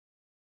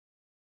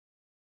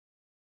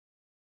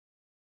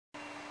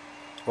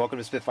Welcome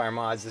to Spitfire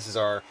Mods. This is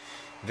our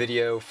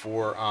video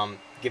for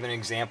giving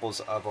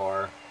examples of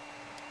our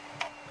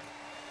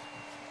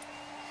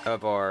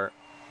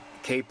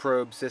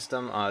K-probe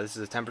system. This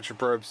is a temperature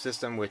probe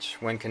system which,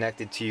 when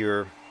connected to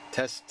your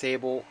test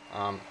table,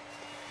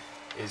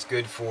 is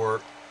good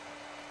for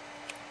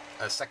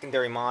a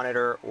secondary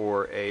monitor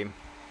or a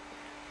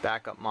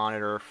backup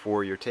monitor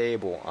for your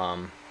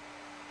table.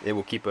 It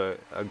will keep a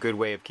good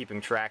way of keeping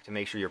track to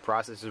make sure your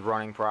process is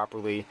running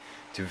properly,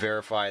 to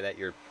verify that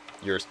your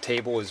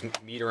table is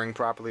metering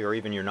properly, or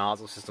even your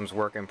nozzle system's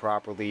working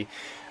properly.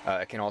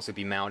 It can also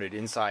be mounted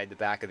inside the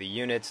back of the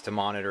units to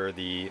monitor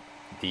the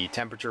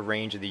temperature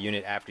range of the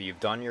unit after you've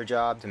done your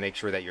job, to make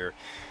sure that your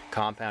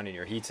compound and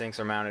your heat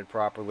sinks are mounted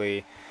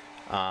properly.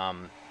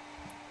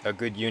 A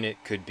good unit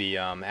could be,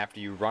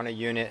 after you run a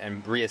unit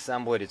and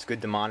reassemble it, it's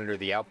good to monitor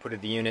the output of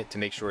the unit to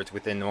make sure it's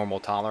within normal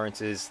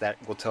tolerances. That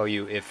will tell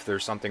you if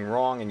there's something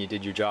wrong and you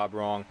did your job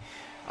wrong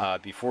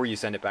before you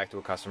send it back to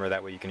a customer.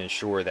 That way you can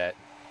ensure that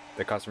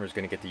the customer is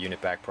going to get the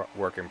unit back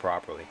working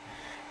properly.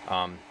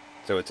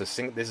 So it's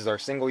this is our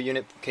single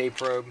unit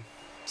K-probe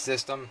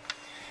system.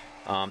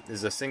 This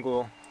is a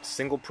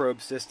single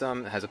probe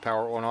system. It has a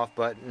power on-off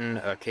button.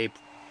 A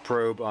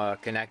K-probe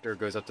connector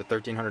goes up to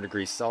 1300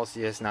 degrees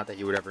Celsius. Not that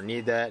you would ever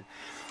need that.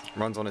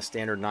 Runs on a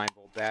standard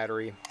 9-volt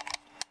battery,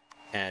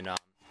 and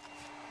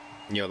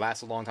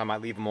lasts a long time. I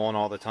leave them on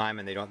all the time,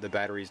 and the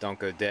batteries don't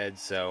go dead.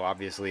 So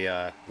obviously,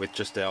 with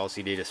just the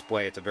LCD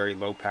display, it's a very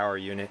low power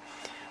unit.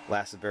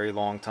 Lasts a very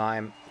long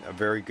time. A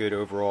very good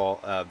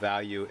overall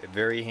value.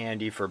 Very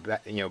handy for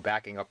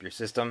backing up your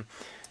system.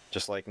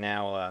 Just like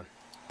now,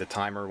 the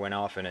timer went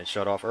off and it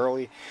shut off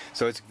early.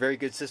 So it's a very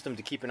good system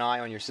to keep an eye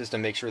on your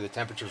system, make sure the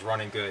temperature's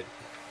running good.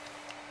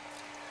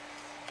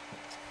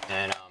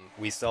 And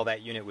we sell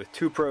that unit with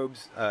two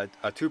probes, a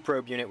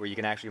 2-probe unit where you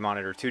can actually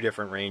monitor 2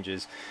 different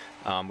ranges,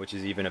 which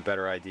is even a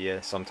better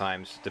idea.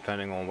 Sometimes,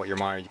 depending on what you're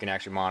monitoring, you can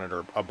actually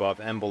monitor above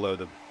and below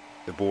the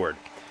board.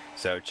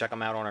 So check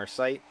them out on our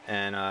site,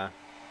 and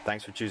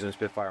thanks for choosing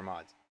Spitfire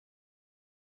Mods.